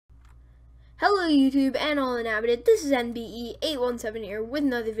Hello YouTube and all inhabited, this is NBE817 here with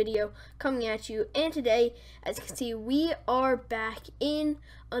another video coming at you, and today, as you can see, we are back in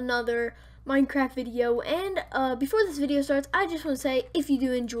another Minecraft video. And before this video starts, I just want to say, if you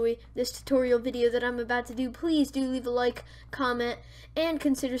do enjoy this tutorial video that I'm about to do, please do leave a like, comment, and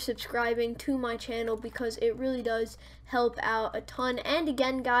consider subscribing to my channel because it really does help out a ton. And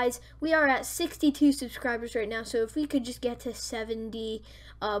again guys, we are at 62 subscribers right now, so if we could just get to 70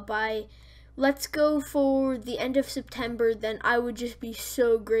 by, let's go for the end of September, then I would just be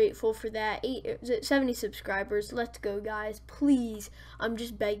so grateful for that. 70 subscribers. Let's go, guys. Please. I'm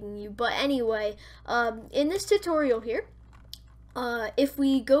just begging you. But anyway, in this tutorial here, if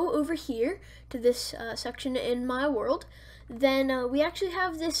we go over here to this section in my world, then we actually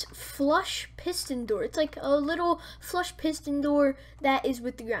have this flush piston door. It's like a little flush piston door that is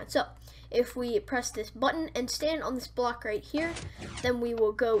with the ground. So if we press this button and stand on this block right here, then we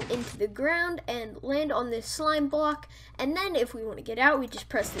will go into the ground and land on this slime block. And then if we want to get out, we just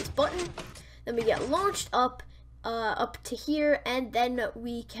press this button. Then we get launched up to here, and then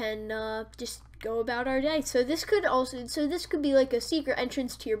we can just go about our day. So this could be like a secret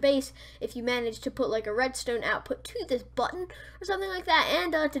entrance to your base if you manage to put like a redstone output to this button or something like that.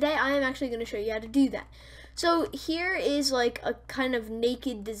 And today I am actually going to show you how to do that. So here is like a kind of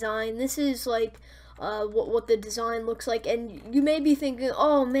naked design. This is like what the design looks like, and you may be thinking,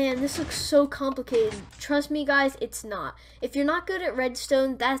 oh man, this looks so complicated. Trust me guys, it's not. If you're not good at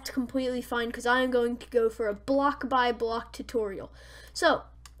redstone, that's completely fine, because I am going to go for a block by block tutorial. So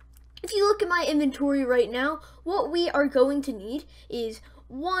if you look at my inventory right now, what we are going to need is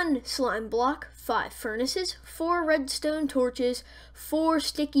 1 slime block, 5 furnaces, 4 redstone torches, 4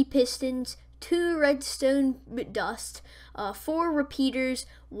 sticky pistons, 2 redstone dust, 4 repeaters,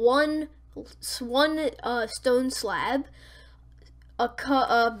 1 stone slab,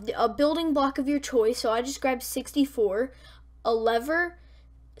 a building block of your choice, so I just grabbed 64, a lever,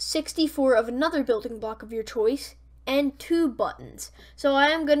 64 of another building block of your choice, and 2 buttons. So I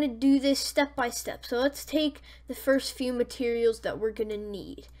am going to do this step by step. So let's take the first few materials that we're going to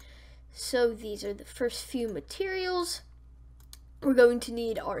need. So these are the first few materials. We're going to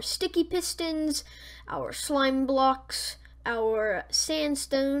need our sticky pistons, our slime blocks, our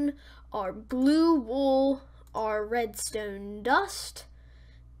sandstone, our blue wool, our redstone dust,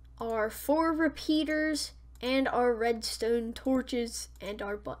 our 4 repeaters, and our redstone torches, and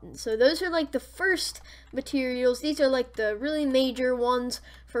our buttons. So those are like the first materials. These are like the really major ones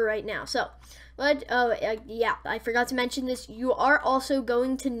for right now. So yeah, I forgot to mention this. You are also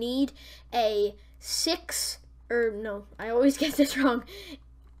going to need a 6, or no, I always get this wrong.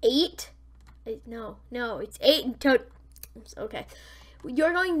 8. No, it's 8 in total. Okay.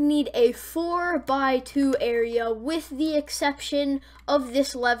 You're going to need a 4x2 area, with the exception of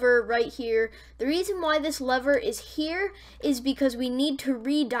this lever right here. The reason why this lever is here is because we need to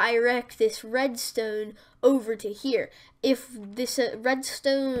redirect this redstone over to here. If this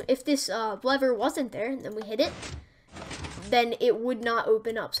lever wasn't there, and then we hit it, then it would not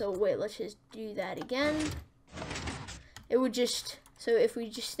open up. So wait, let's just do that again. It would just, so if we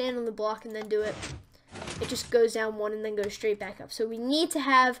just stand on the block and then do it, it just goes down 1 and then goes straight back up. So we need to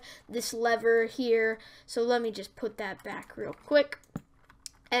have this lever here. So let me just put that back real quick.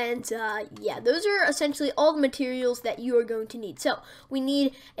 And yeah, those are essentially all the materials that you are going to need. So we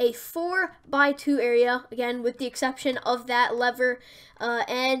need a 4x2 area, again, with the exception of that lever.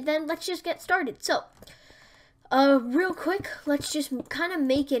 And then let's just get started. So real quick, let's just kind of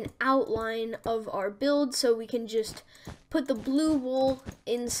make an outline of our build, so we can just put the blue wool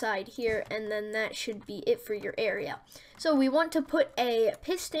inside here, and then that should be it for your area. So we want to put a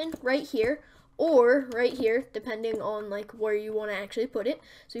piston right here, or right here, depending on like where you want to actually put it.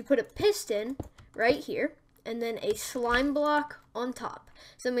 So we put a piston right here, and then a slime block on top.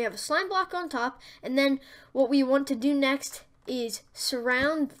 So then we have a slime block on top, and then what we want to do next is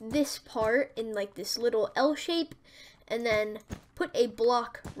surround this part in like this little L shape, and then put a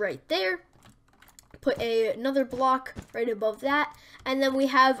block right there, put another block right above that, and then we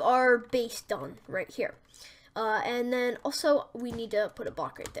have our base done right here. And then also we need to put a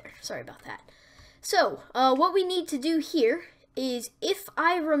block right there. Sorry about that. So what we need to do here is, if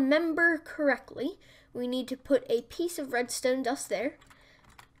I remember correctly, we need to put a piece of redstone dust there,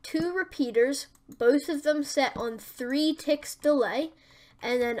 2 repeaters, both of them set on 3 ticks delay,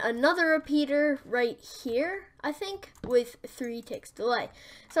 and then another repeater right here, I think, with 3 ticks delay.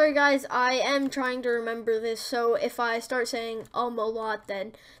 Sorry guys, I am trying to remember this, so if I start saying a lot,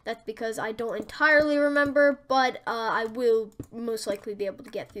 then that's because I don't entirely remember, but I will most likely be able to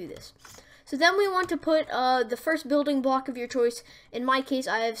get through this. So then we want to put the first building block of your choice. In my case,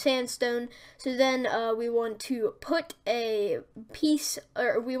 I have sandstone. So then we want to put a piece,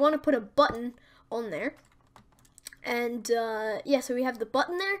 or we want to put a button on there. And yeah, so we have the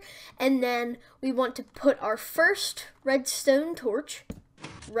button there. And then we want to put our first redstone torch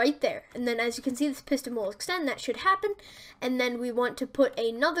right there. And then as you can see, this piston will extend. That should happen. And then we want to put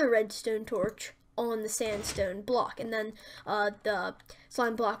another redstone torch on the sandstone block, and then the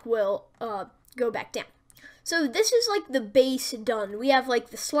slime block will go back down. So this is like the base done. We have like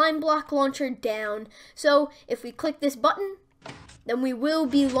the slime block launcher down. So if we click this button, then we will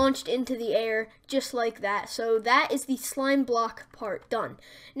be launched into the air just like that. So that is the slime block part done.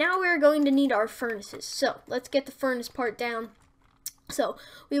 Now we're going to need our furnaces. So let's get the furnace part down. So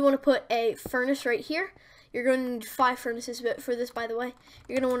we want to put a furnace right here. You're going to need 5 furnaces for this, by the way.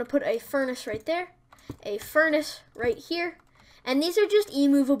 You're going to want to put a furnace right there, a furnace right here, and these are just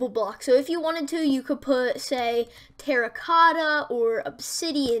immovable blocks. So if you wanted to, you could put, say, terracotta or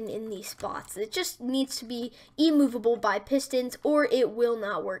obsidian in these spots. It just needs to be immovable by pistons, or it will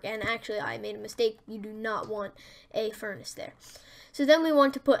not work. And actually, I made a mistake. You do not want a furnace there. So then we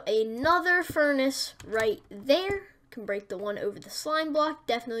want to put another furnace right there. You can break the one over the slime block.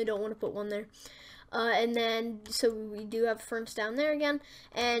 Definitely don't want to put one there. And then, so we do have a furnace down there again,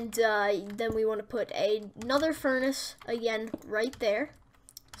 and then we want to put another furnace again right there.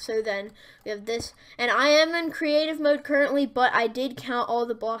 So then we have this, and I am in creative mode currently, but I did count all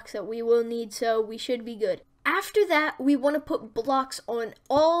the blocks that we will need, so we should be good. After that, we want to put blocks on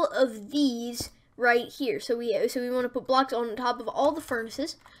all of these right here. So we want to put blocks on top of all the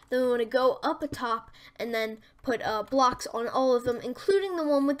furnaces. Then we want to go up atop and then put blocks on all of them, including the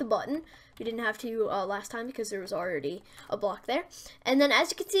one with the button. We didn't have to last time because there was already a block there. And then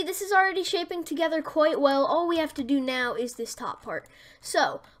as you can see, this is already shaping together quite well. All we have to do now is this top part.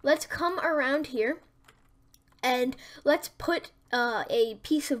 So let's come around here and let's put a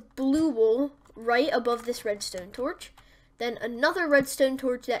piece of blue wool right above this redstone torch. Then another redstone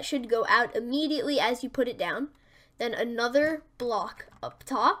torch that should go out immediately as you put it down. Then another block up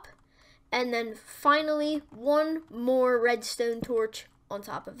top. And then finally one more redstone torch on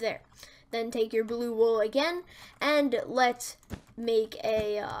top of there. Then take your blue wool again, and let's make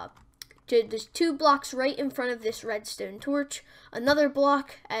just 2 blocks right in front of this redstone torch, another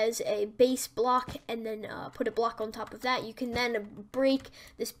block as a base block, and then put a block on top of that. You can then break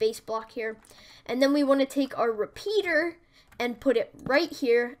this base block here, and then we want to take our repeater and put it right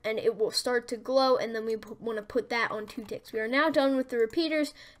here, and it will start to glow, and then we want to put that on 2 ticks. We are now done with the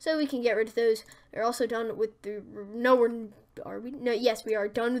repeaters, so we can get rid of those. We're also done with the, are we? No, yes, we are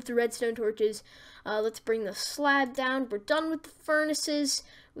done with the redstone torches. Let's bring the slab down. We're done with the furnaces.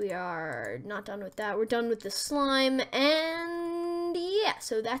 We are not done with that. We're done with the slime, and yeah,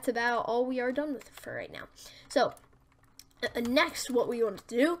 so that's about all we are done with for right now. So next, what we want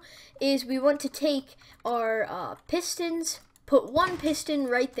to do is we want to take our pistons, put 1 piston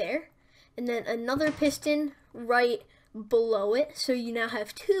right there, and then another piston right below it. So you now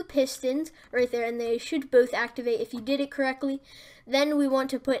have 2 pistons right there, and they should both activate if you did it correctly. Then we want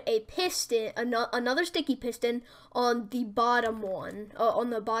to put a piston, another sticky piston on the bottom one, on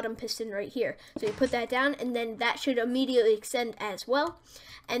the bottom piston right here. So you put that down, and then that should immediately extend as well.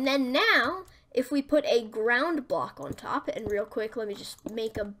 And then now, if we put a ground block on top, and real quick, let me just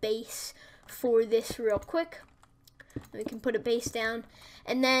make a base for this real quick. We can put a base down,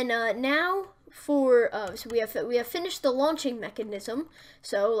 and then now for so we have finished the launching mechanism.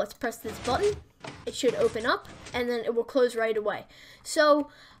 So let's press this button. It should open up, and then it will close right away. So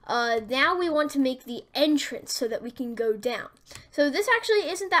now we want to make the entrance so that we can go down. So this actually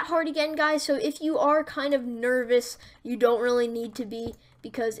isn't that hard again, guys. So if you are kind of nervous, you don't really need to be,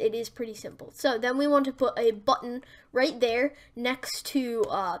 because it is pretty simple. So then we want to put a button right there next to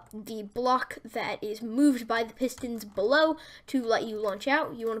the block that is moved by the pistons below to let you launch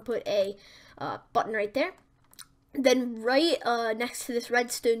out. You want to put a button right there. Then right next to this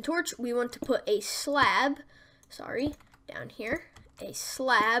redstone torch, we want to put a slab, down here, a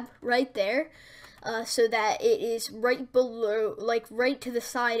slab right there. So that it is right below, like right to the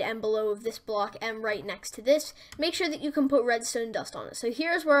side and below of this block and right next to this. Make sure that you can put redstone dust on it. So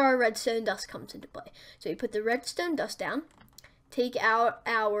here's where our redstone dust comes into play. So you put the redstone dust down, take out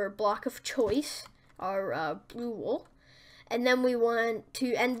our block of choice, our blue wool, And then we want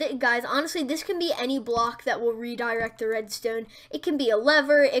to, guys, honestly, this can be any block that will redirect the redstone. It can be a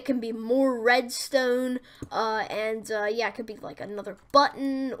lever, it can be more redstone, yeah, it could be like another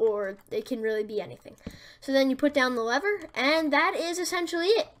button, or it can really be anything. So then you put down the lever, and that is essentially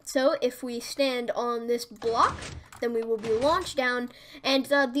it. So if we stand on this block, then we will be launched down. And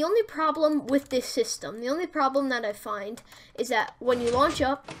the only problem with this system, the only problem that I find is that when you launch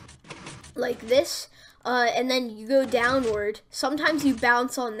up like this, and then you go downward, sometimes you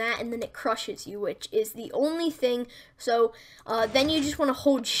bounce on that and then it crushes you, which is the only thing. So then you just want to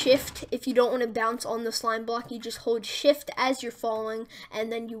hold shift. If you don't want to bounce on the slime block, you just hold shift as you're falling,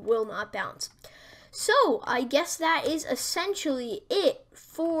 and then you will not bounce. So I guess that is essentially it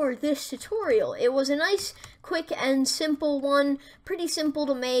for this tutorial. It was a nice, quick, and simple one. Pretty simple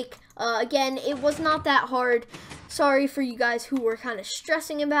to make. Again, it was not that hard. Sorry for you guys who were kind of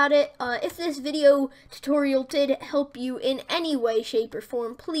stressing about it. If this video tutorial did help you in any way, shape, or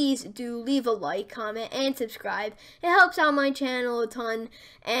form, please do leave a like, comment, and subscribe. It helps out my channel a ton.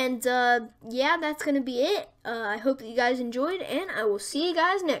 And yeah, that's going to be it. I hope that you guys enjoyed, and I will see you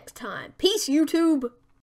guys next time. Peace, YouTube!